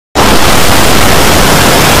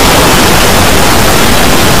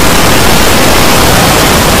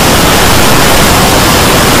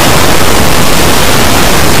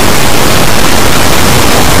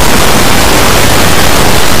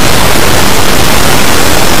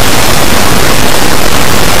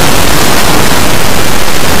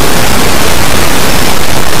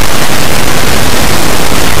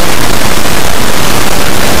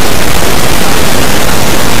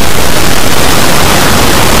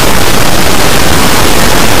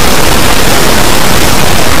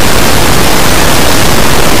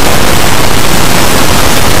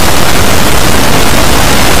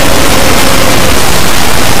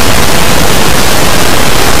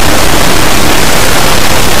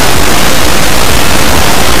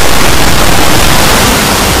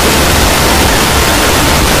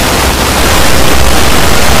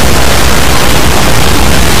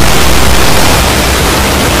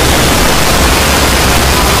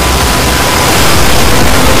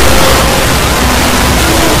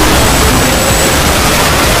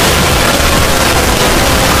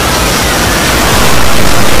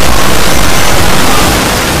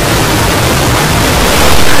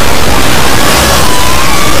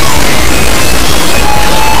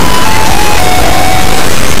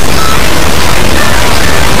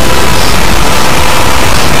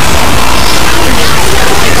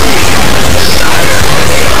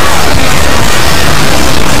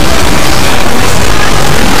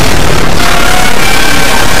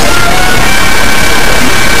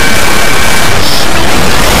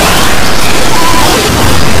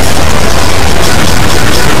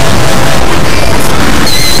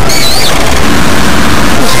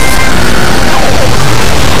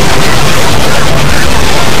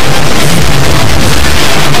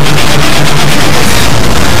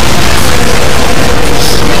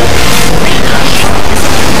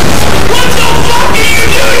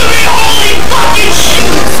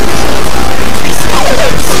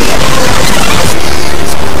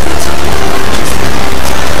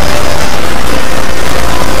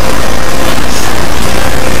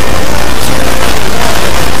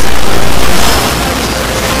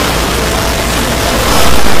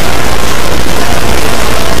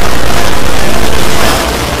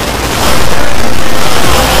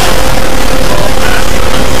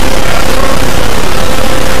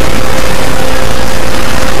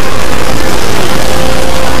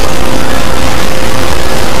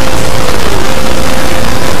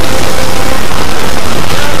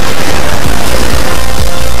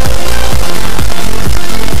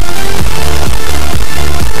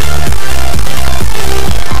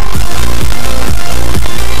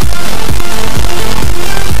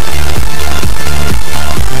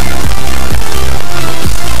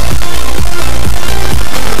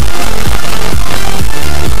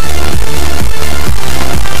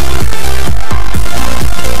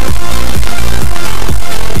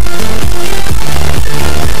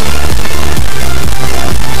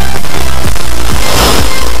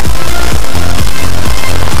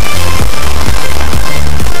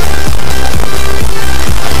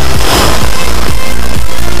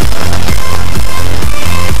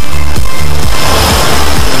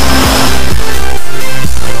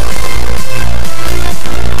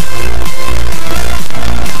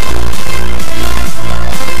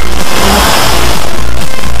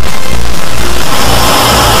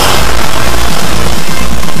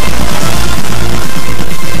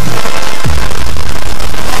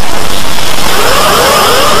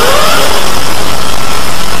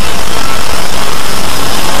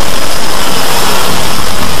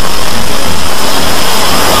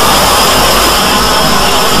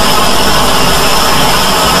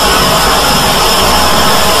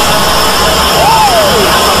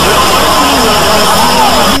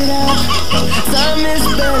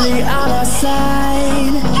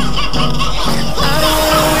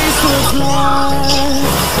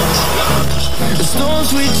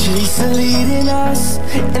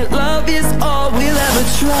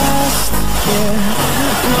past, yeah.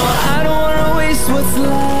 No, I don't wanna waste what's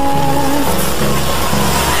left.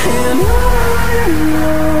 And on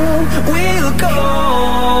we'll go,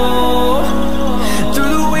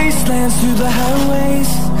 through the wastelands, through the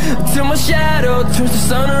highways, till my shadow turns to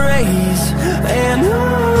sun rays. And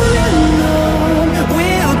on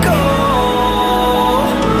we'll go,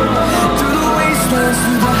 through the wastelands,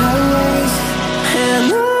 through the highways,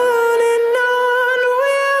 and on we'll go.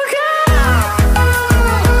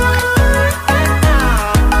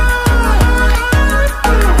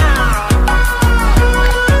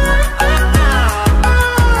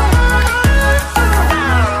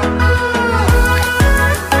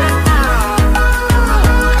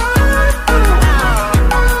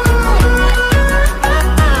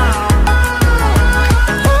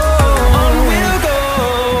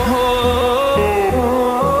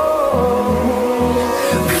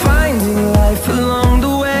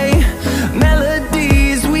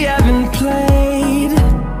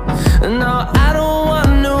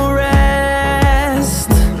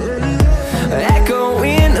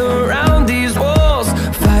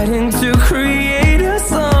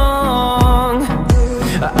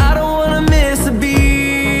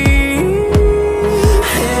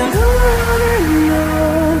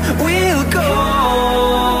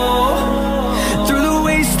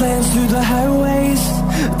 Through the highways,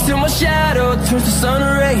 till my shadow turns to sun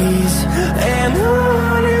rays. And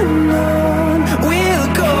on we'll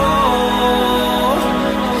go,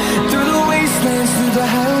 through the wastelands, through the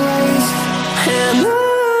highways, and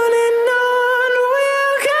on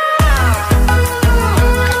we'll go.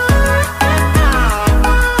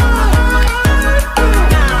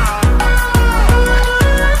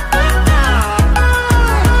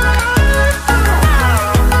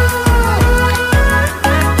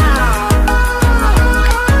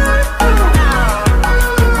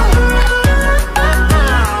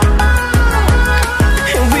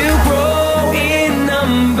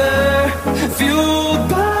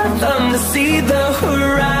 See the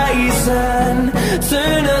horizon,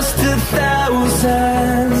 turn us to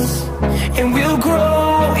thousands, and we'll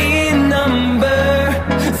grow in number,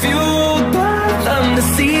 fueled by them to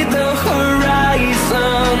see the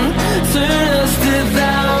horizon, turn us to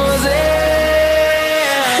thousands.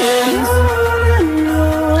 And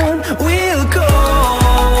on we'll go,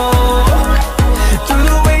 through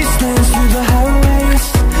the wastelands, through the highways,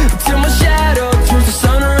 till my shadow turns to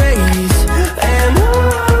sun rays. And on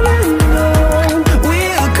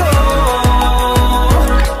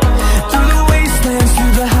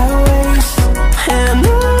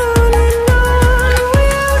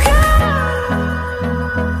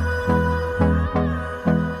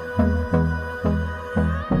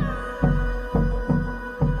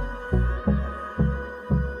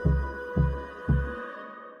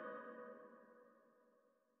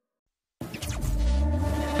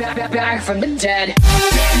back from the dead.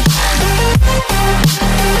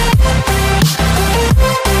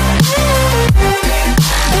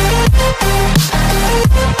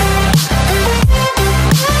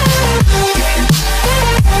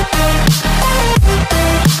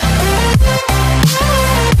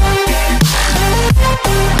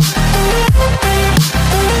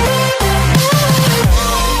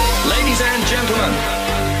 Ladies and gentlemen,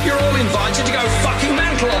 you're all invited to go fucking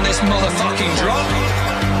mental on this motherfucking drop.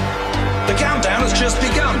 The countdown has just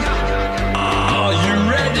begun. Are you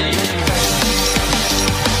ready?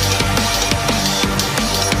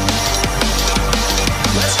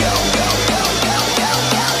 Let's go, go, go, go, go,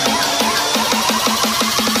 go.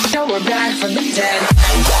 Now we're back from the dead.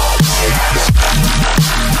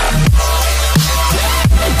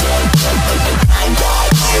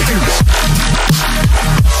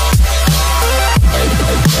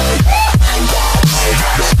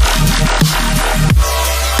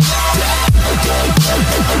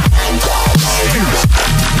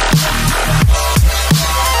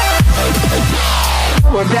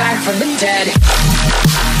 We're back from the dead.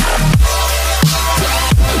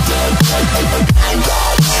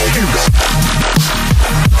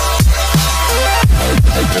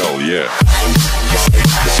 Hell yeah.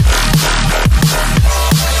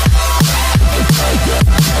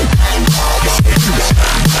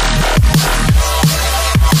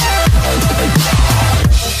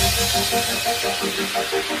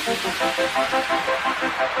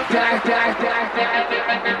 Back, back, back, back.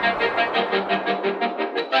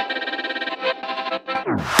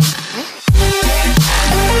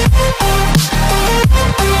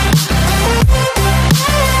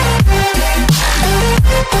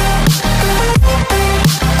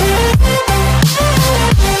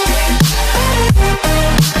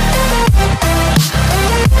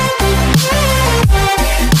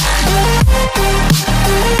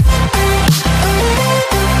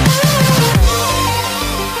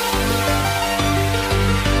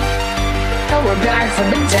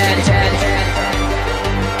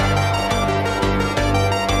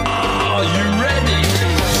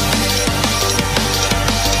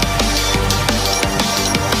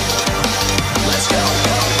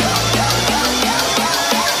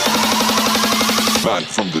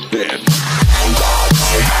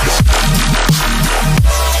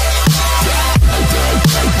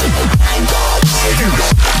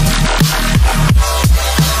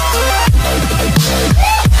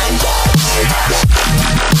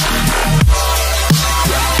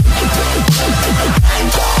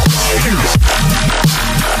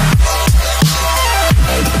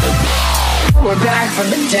 We're back from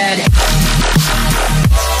the dead.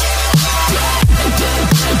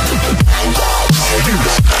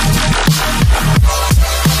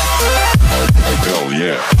 Hell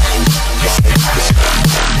yeah.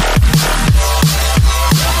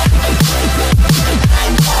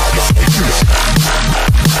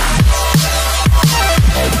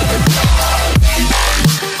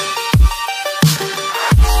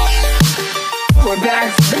 We're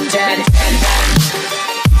back from the dead.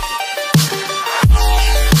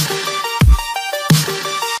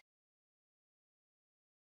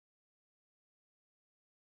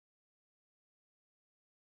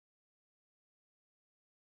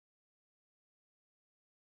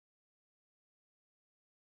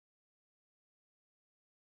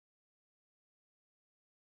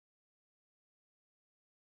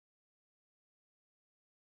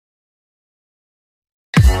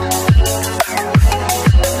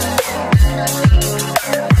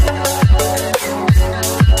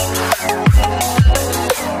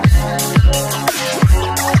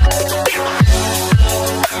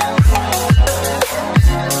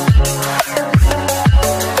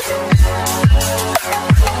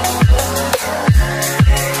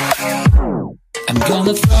 I'm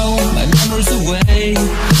gonna throw my memories away.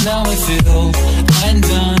 Now I feel I'm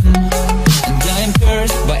done, and I am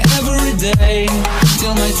cursed by every day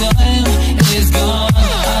till my time is gone.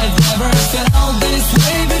 I've never felt this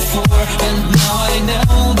way before, and now I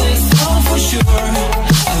know this all for sure.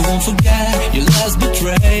 I won't forget your last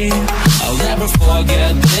betray. I'll never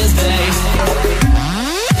forget this day.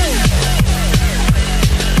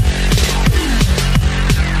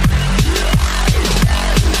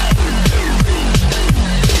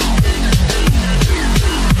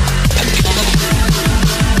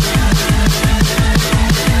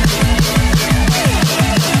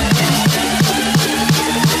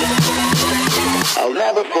 I'll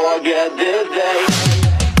never forget this day.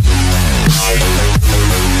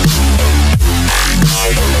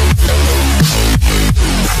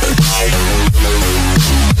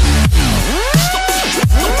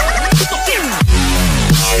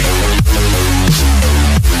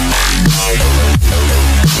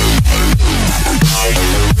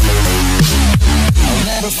 I'll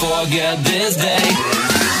never forget this day.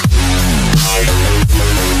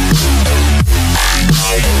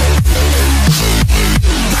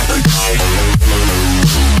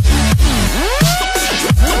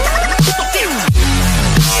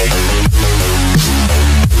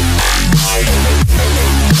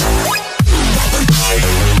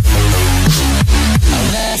 I'll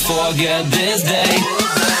never forget this day.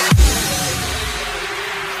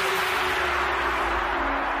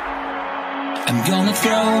 I'm gonna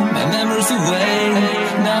throw my memories away.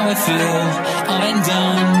 Now I feel I'm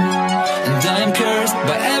done, and I am cursed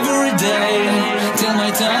by every day till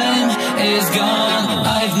my time is gone.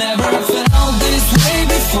 I've never felt this way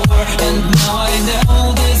before, and now I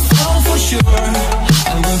know this all for sure.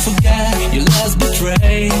 I won't forget your last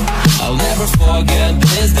betray. I'll never forget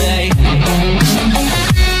this day.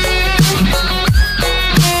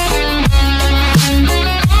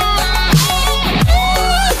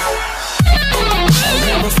 I'll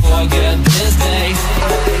never forget this day.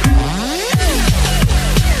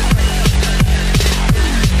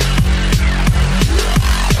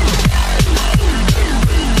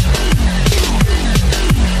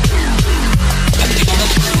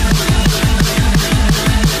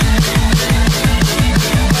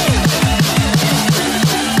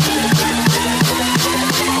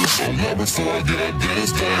 I'll never forget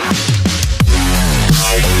this day.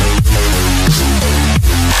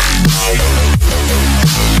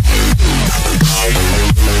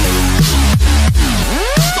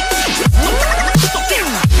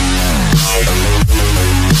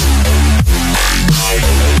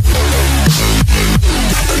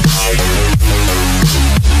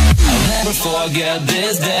 I'll never forget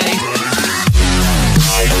this day.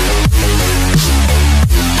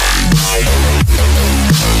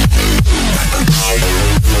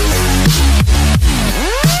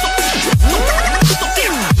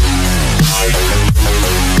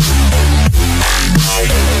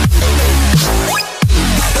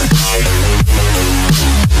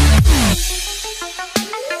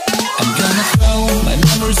 I'm gonna throw my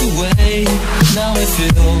memories away. Now I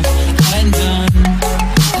feel I'm done,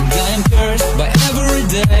 and I am cursed by every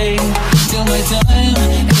day till my time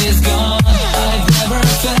is gone. I've never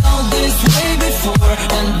felt this way before,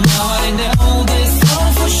 and now I know this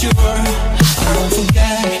all for sure. I won't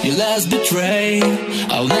forget your last betray.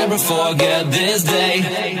 I'll never forget this day.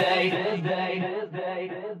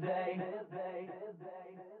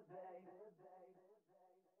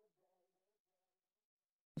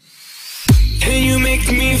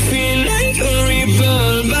 make me feel like a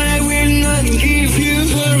rebel, but I will not give you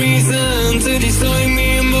a reason to destroy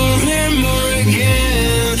me more and more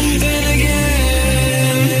again and again.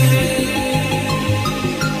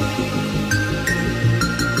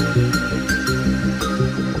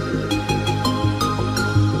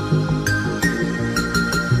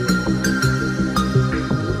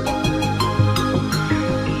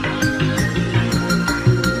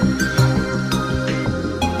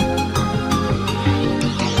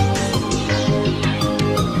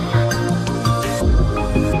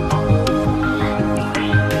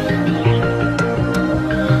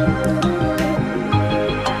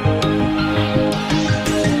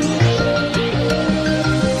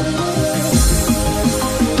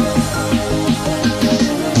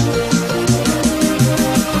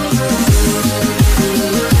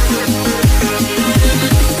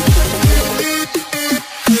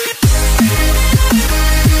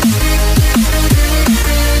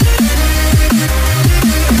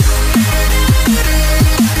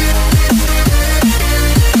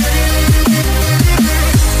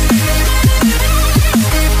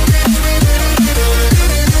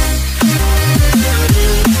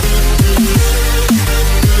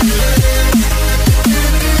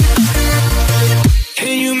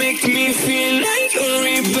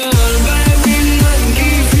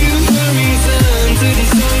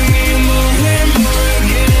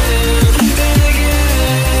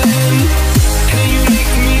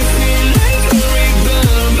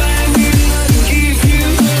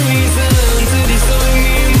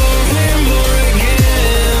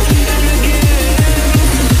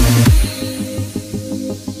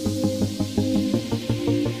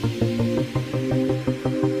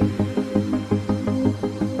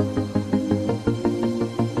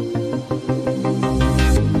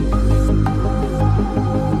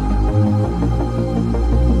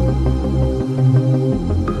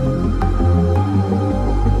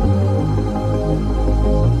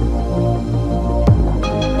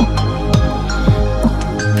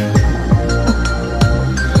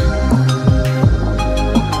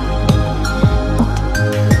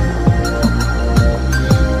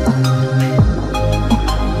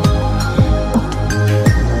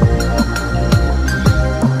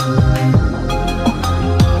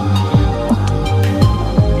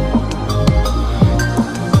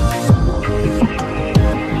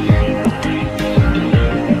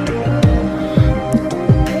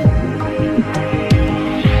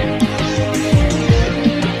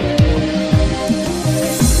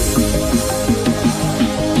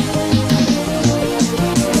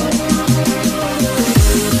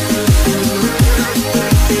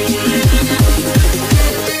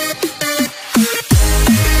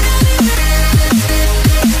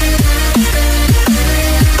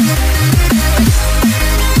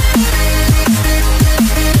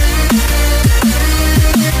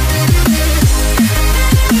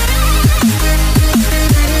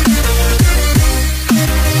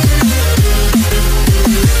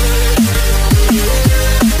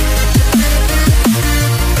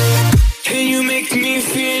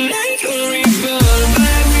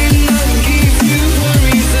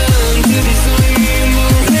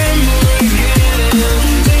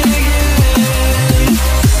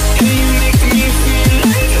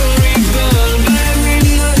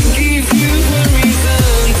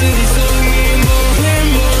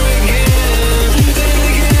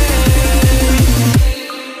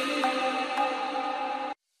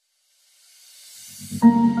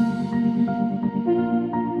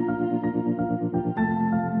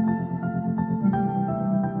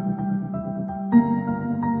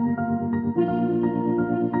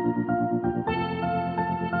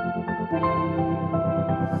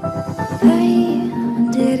 I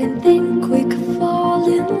didn't think we could fall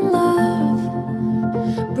in love.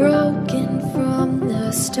 Broken from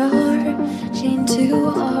the start, chained to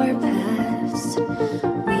our past.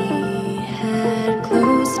 We had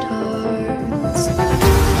closed hearts.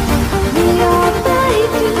 We are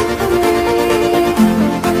breaking free.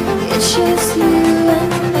 It's just you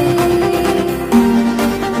and me.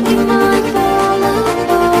 We might fall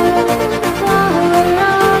apart, but we're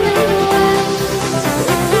running away.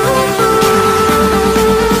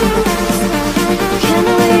 Can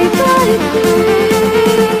we break free?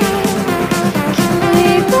 Can we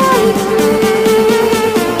break free?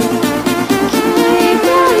 Can we